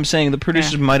 which is why I'm saying the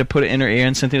producers might have put it in her ear,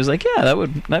 and Cynthia was like, "Yeah,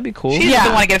 that'd be cool." She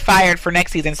doesn't want to get fired for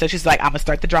next season, so she's like, "I'm gonna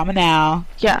start the drama now."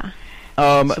 Yeah.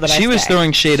 She was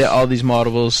throwing shade at all these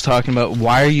models, talking about,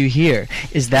 why are you here?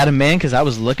 Is that a man? Because I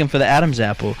was looking for the Adam's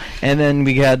apple. And then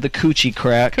we had the coochie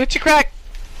crack. Coochie crack.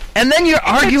 And then you're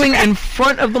arguing in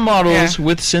front of the models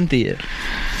with Cynthia.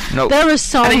 No. There was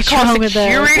so much wrong with it.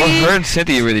 Well, her and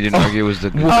Cynthia really didn't argue. It was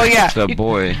the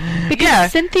boy.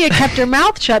 Because Cynthia kept her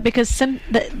mouth shut because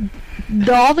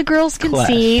all the girls can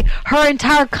see her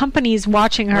entire company's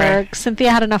watching her. Right. Cynthia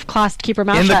had enough class to keep her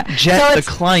mouth shut. The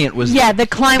client was the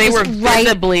client was right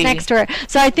visibly next to her.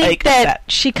 So I think that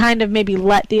she kind of maybe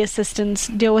let the assistants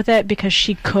deal with it because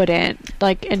she couldn't.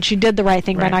 And she did the right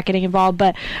thing by not getting involved.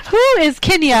 But who is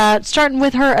Kenya? Starting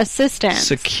with her assistant.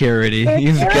 Security.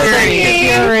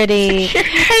 Security. And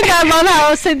I love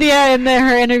how Cynthia in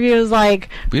her interview is like,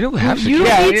 we don't have security. You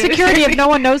don't need security if no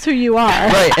one knows who you are.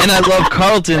 Right, and I love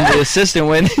Carlton, the assistant,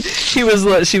 when she was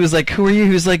like, who are you?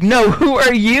 He was like, no, who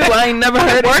are you? I ain't never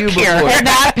heard of you before. And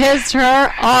that pissed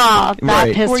her off.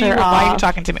 That pissed her off. Why are you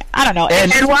talking to me? I don't know.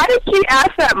 And why did she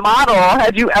ask that model,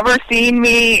 had you ever seen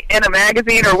me in a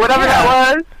magazine or whatever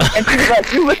that was? And she was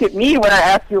like, you look at me when I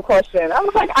ask you a question. I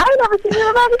was like, I ain't never seen you in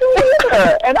a magazine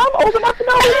either. And I'm old enough to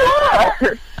know who you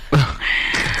are.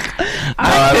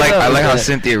 I like how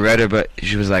Cynthia read her, but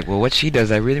she was like, well, what she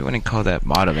does, I really wouldn't call that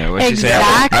modeling. What she said,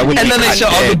 I would. And then they show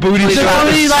all the booties in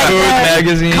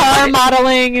magazine. Car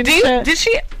modeling and shit. Did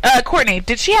she, Courtney,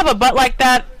 did she have a butt like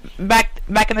that back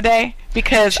in the day?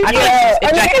 Because I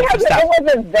feel like it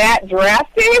wasn't that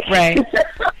drastic. Right.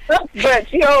 But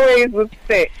she always was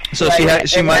thick. So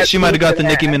she might have got the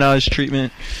Nicki Minaj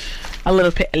treatment. A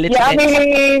little bit. I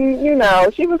mean,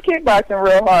 she was kickboxing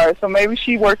real hard, so maybe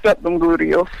she worked up them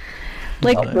gluteals.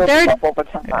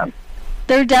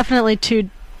 They're definitely two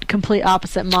complete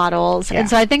opposite models, and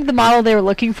so I think the model they were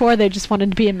looking for, they just wanted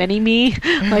to be a mini-me.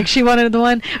 Like she wanted the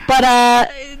one, but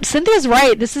Cynthia's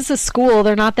right. This is a school.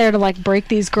 They're not there to break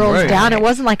these girls down. It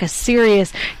wasn't like a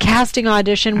serious casting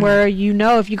audition where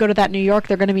if you go to that New York,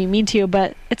 they're going to be mean to you.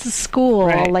 But it's a school.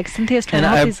 Like Cynthia's trying to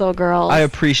help these little girls. I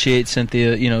appreciate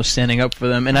Cynthia, standing up for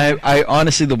them, and I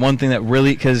honestly, the one thing that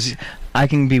really, because I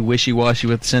can be wishy-washy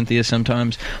with Cynthia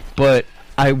sometimes, but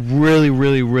I really,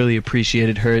 really, really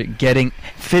appreciated her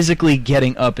physically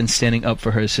getting up and standing up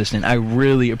for her assistant. I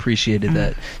really appreciated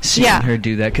that, seeing her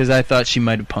do that, because I thought she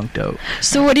might have punked out.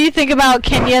 So what do you think about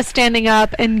Kenya standing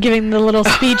up and giving the little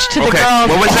speech to the girls?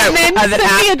 What was that? And then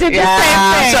Cynthia did the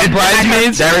same thing.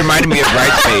 Bridesmaids? That reminded me of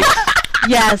Bridesmaids.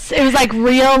 Yes, it was like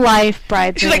real life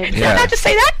Bridesmaids. She's like, did I not just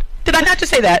say that? Did I not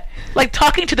just say that? Like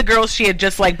talking to the girls she had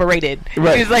just berated.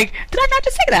 Right. She was like, did I not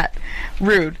just say that?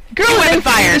 Rude. Girl would have been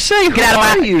fired. Get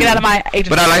out of my agency.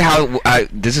 But I like how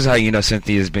this is how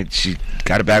Cynthia's been. She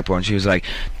got a backbone. She was like,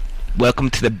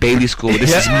 welcome to the Bailey School.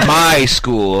 This is my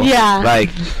school. Yeah. Like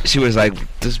she was like,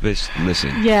 this bitch.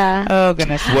 Listen. Yeah. Oh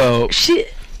goodness. Well,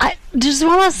 just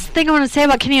one last thing I want to say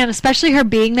about Kenya, and especially her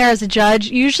being there as a judge.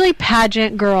 Usually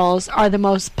pageant girls are the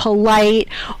most polite,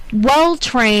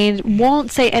 well-trained,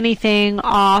 won't say anything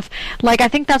off. I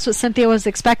think that's what Cynthia was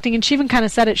expecting, and she even kind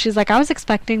of said it. She's like, I was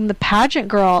expecting the pageant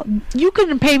girl. You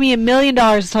couldn't pay me $1 million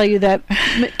to tell you that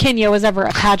Kenya was ever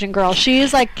a pageant girl. She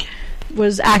is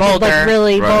was acting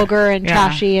really vulgar and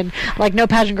trashy, and no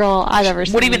pageant girl I've ever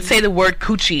seen. Wouldn't even say the word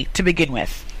coochie to begin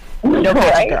with. No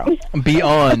pageant girl.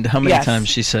 Beyond how many times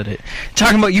she said it.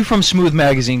 Talking about you from Smooth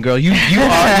Magazine, girl. You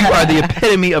are the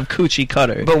epitome of coochie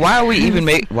cutter. But why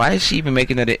is she even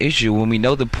making that an issue when we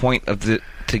know the point of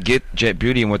to get Jet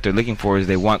Beauty and what they're looking for is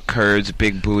they want curves,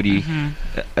 big booty,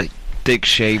 a thick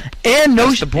shape, and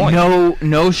no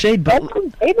shade. But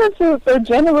agencies are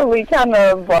generally kind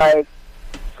of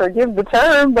forgive the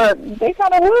term, but they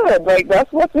kind of would.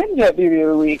 That's what's in Jet Beauty of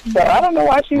the Week. So I don't know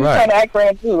why she was trying to act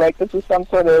brand new. This was some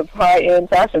sort of high-end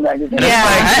fashion magazine. Yeah,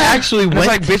 I actually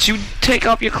went. It's bitch, you take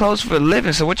off your clothes for a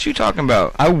living. So what you talking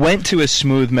about? I went to a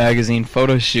Smooth Magazine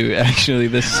photo shoot actually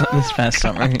this past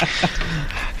summer.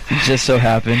 Just so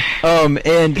happened.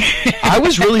 And I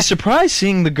was really surprised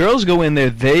seeing the girls go in there.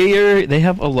 They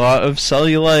have a lot of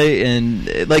cellulite,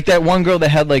 and like that one girl that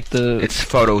had like the. It's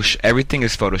everything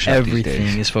is Photoshop. Everything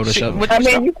these days. is Photoshop. I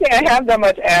mean, you can't have that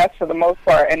much ass for the most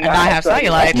part, and not have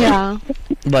cellulite. Yeah.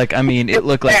 Like, I mean, it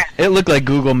looked like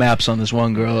Google Maps on this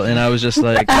one girl, and I was just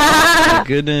like, oh my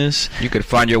goodness. You could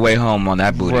find your way home on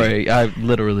that booty. Right, I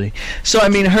literally. So I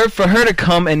mean, for her to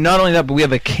come, and not only that, but we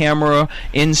have a camera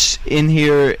in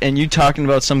here, and you talking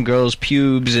about some girl's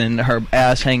pubes and her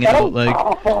ass hanging out like.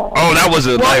 Oh, that was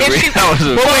a library.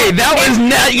 That was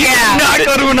not. Yeah. Not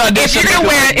go to an audition.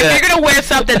 If you're gonna wear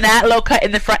something that low cut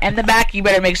in the front and the back, you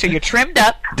better make sure you're trimmed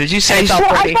up. Did you say? I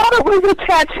thought it was a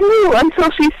tattoo until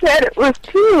she said it was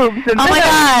pubes. And oh my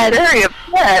God! Very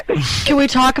upset. Can we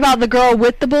talk about the girl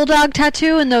with the bulldog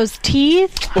tattoo and those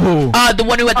teeth? The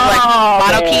one who had the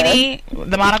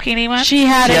monokini one. She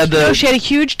had a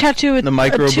huge tattoo with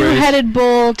a two-headed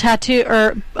bull tattoo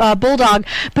or bulldog,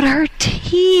 but her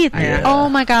teeth. Yeah. Oh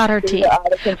my God, her teeth.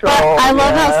 Out of control. But I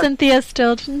love how Cynthia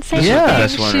still didn't say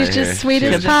anything. She's just sweet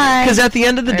as pie. Because at the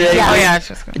end of the day,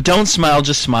 don't smile,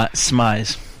 just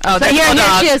smize. Oh, so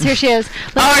here she is.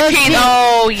 Her teeth.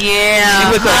 Oh yeah.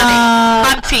 She looked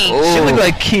like She looked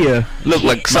like Kia. Looked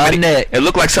like somebody. It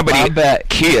looked like somebody.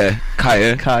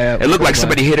 Kaya. It looked like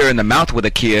somebody hit her in the mouth with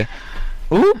a Kia.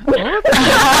 Ooh.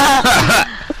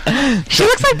 She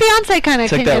looks like Beyonce kind of.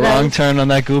 Took that wrong turn on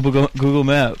that Google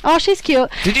map. Oh, she cute.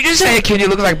 Did you just say Kenya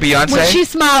looks like Beyonce? When she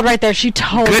smiled right there, she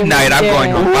totally. Good night. I'm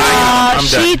going home. Bye. I'm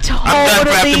done. She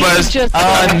totally just.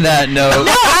 On that note.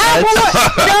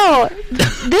 No.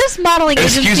 This modeling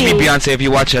agency. Excuse me, Beyonce, if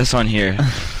you watch us on here.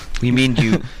 We mean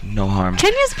you no harm.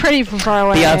 Kenya's pretty from far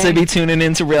away. Beyonce be tuning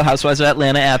in to Real Housewives of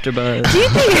Atlanta AfterBuzz.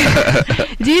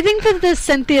 Do you think that this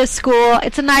Cynthia school,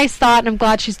 it's a nice thought and I'm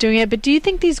glad she's doing it, but do you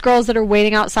think these girls that are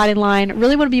waiting outside in line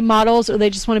really want to be models or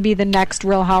they just want to be the next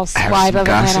Real Housewife of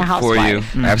Atlanta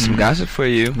housewife? I have some gossip for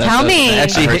you. Tell me.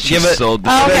 Actually, give us our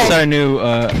new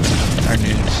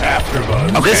news.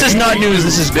 AfterBuzz. Okay. This is not news.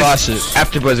 This is gossip.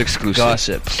 AfterBuzz exclusive.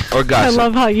 Gossip. Or gossip. I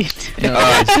love how you.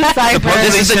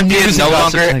 Supposedly Cynthia no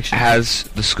longer has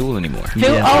the school anymore.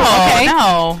 Yeah. Oh, okay.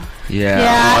 No.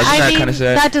 Yeah. I mean,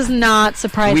 that does not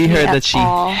surprise me. We heard that she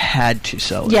had to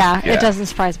sell it. Yeah, it doesn't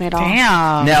surprise me at all.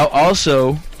 Damn. Now,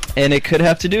 also, and it could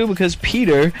have to do because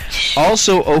Peter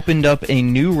also opened up a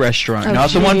new restaurant,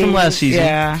 not the one from last season.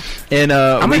 Yeah. And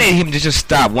I'm gonna need him to just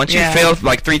stop. Once you fail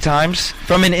like 3 times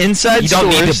from an inside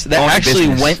source that actually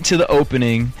business. Went to the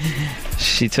opening.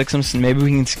 She took some. Maybe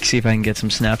we can see if I can get some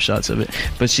snapshots of it.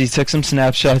 But she took some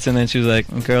snapshots and then she was like,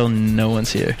 "Girl, no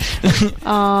one's here." It's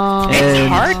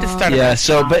hard to start. Yeah.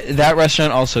 So, but that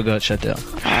restaurant also got shut down.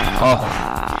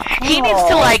 He needs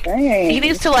to like. He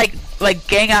needs to like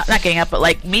not gang up, but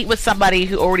like meet with somebody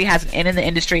who already has an in the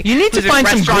industry. You need to find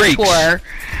some Greeks.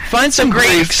 Find some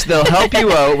Greeks. They'll help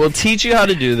you out. We'll teach you how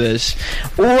to do this.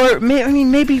 Or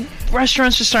maybe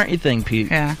restaurants just aren't your thing,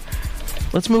 Pete. Yeah.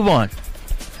 Let's move on.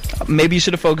 Maybe you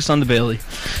should have focused on the Bailey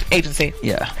agency.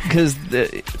 Yeah, because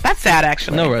that's sad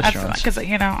actually. No restaurants. Because I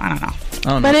don't know.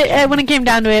 But when it came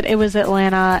down to it, it was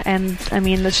Atlanta, and I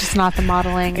mean that's just not the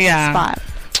modeling spot.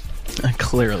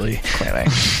 Clearly. But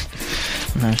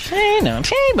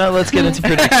let's get into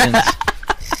predictions.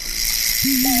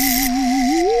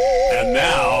 And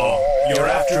now, your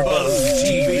AfterBuzz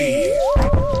TV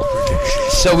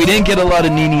predictions. So we didn't get a lot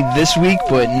of Nene this week,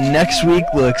 but next week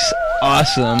looks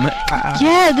awesome.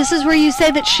 Yeah, this is where you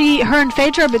say that her and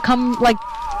Phaedra become like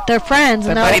they're friends,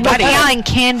 and they're like, and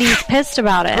Candy's pissed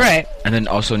about it. Right. And then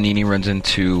also Nene runs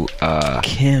into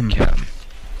Kim.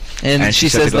 And she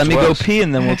says, "Let me go pee,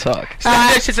 and then we'll talk."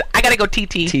 She says, "I gotta go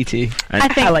TT." TT.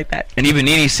 I like that. And even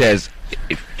Nene says,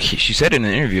 she said in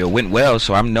an interview, it went well,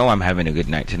 so I know I'm having a good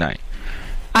night tonight.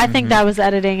 I think that was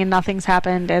editing, and nothing's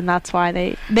happened, and that's why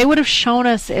they would have shown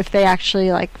us if they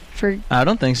actually like. I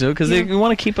don't think so because they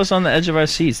want to keep us on the edge of our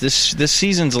seats. This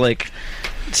season's like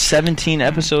 17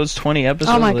 episodes, 20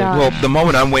 episodes. Oh my god! Well, the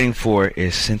moment I'm waiting for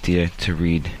is Cynthia to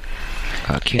read.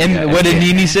 Kenya. And what did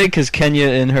Nene say? Because Kenya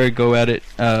and her go at it.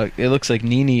 It looks like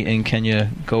Nene and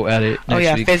Kenya go at it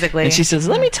next week. Physically. And she says,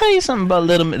 "Let me tell you something about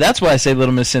Little Miss." That's why I say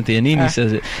Little Miss Cynthia. Nene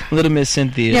says it. Little Miss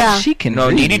Cynthia. Yeah. She can. No,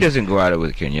 read. Nene doesn't go at it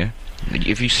with Kenya.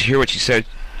 If you hear what she said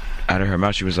out of her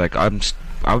mouth, she was like,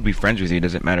 I would be friends with you. It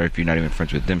doesn't matter if you're not even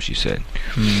friends with them," she said.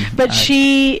 But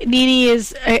Nene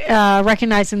is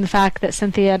recognizing the fact that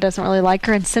Cynthia doesn't really like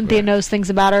her, and Cynthia knows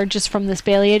things about her just from this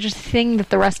Bailey agency thing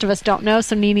that the rest of us don't know.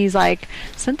 So Nene's like,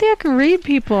 Cynthia can read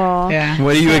people. Yeah.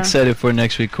 What are you excited for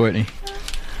next week, Courtney?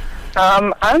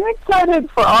 I'm excited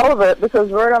for all of it because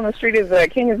word on the street is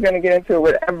that King is going to get into it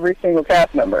with every single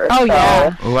cast member. Oh,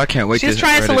 yeah. Oh, I can't wait. She's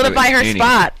trying to solidify her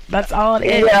spot. That's all it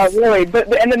is. Yeah, really.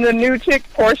 And then the new chick,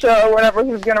 Portia or whatever,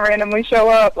 who's going to randomly show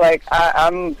up, like,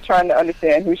 I'm trying to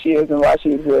understand who she is and why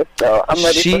she exists. So I'm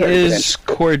ready she for her is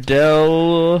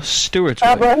Cordell Stewart's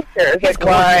wife. Who cares? Like,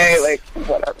 why? Like,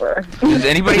 whatever. Does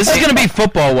anybody This is going to be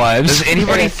Football Wives. Does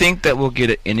anybody think that we'll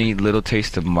get any little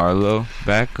taste of Marlo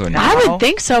back or not? I would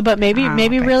think so, but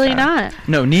maybe really not.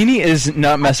 No, Nene is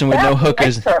not messing with no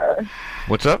hookers.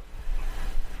 What's up?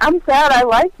 I'm sad. I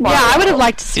like Marlo. Yeah, I would have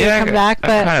liked to see her come back,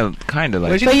 but kind of like.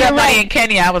 When she got money in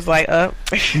Kenya, I was like,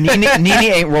 Nene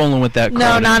ain't rolling with that crowd.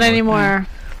 No, not anymore.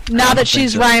 Now that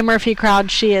she's Ryan Murphy crowd,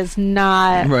 she is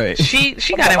not. Right. She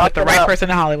got in with the right person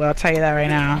in Hollywood. I'll tell you that right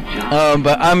now.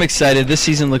 But I'm excited. This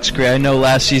season looks great. I know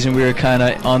last season we were kind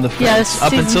of on the fence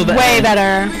up until the way end.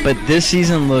 better. But this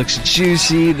season looks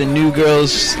juicy. The new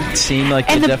girls seem like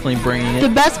they're definitely bringing it. The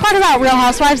best part about Real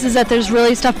Housewives is that there's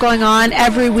really stuff going on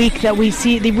every week that we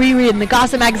see. The reread and the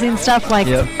gossip magazine stuff, like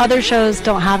other shows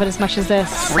don't have it as much as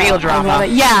this. Real drama.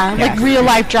 Yeah, like real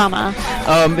life drama.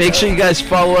 Make sure you guys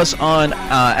follow us on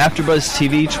AfterBuzz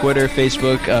TV, Twitter,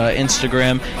 Facebook,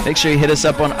 Instagram. Make sure you hit us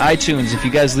up on iTunes. If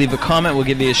you guys leave a comment, we'll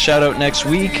give you a shout out next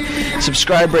week.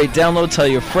 Subscribe, rate, download, tell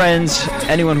your friends.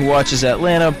 Anyone who watches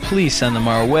Atlanta, please send them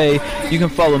our way. You can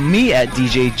follow me at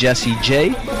DJ Jesse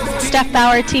J. Steph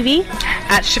Bauer TV.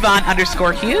 At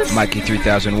Siobhan_Hughes. Mikey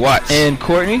 3000 watts. And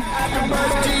Courtney.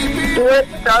 Stuart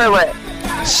Starlet.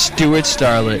 Stuart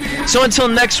Starlet. So until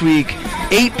next week,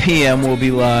 8 p.m. we'll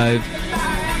be live.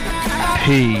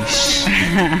 Peace.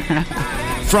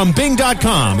 From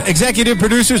Bing.com, executive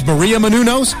producers Maria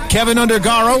Menounos, Kevin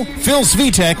Undergaro, Phil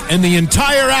Svitek, and the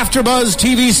entire AfterBuzz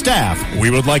TV staff, we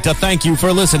would like to thank you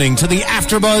for listening to the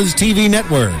AfterBuzz TV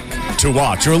network. To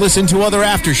watch or listen to other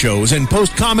after shows and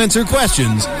post comments or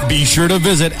questions, be sure to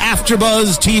visit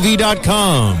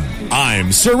AfterBuzzTV.com.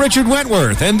 I'm Sir Richard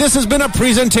Wentworth, and this has been a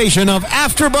presentation of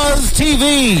AfterBuzz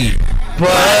TV.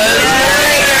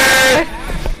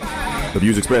 The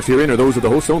views expressed herein are those of the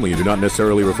hosts only and do not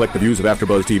necessarily reflect the views of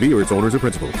AfterBuzz TV or its owners or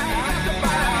principals.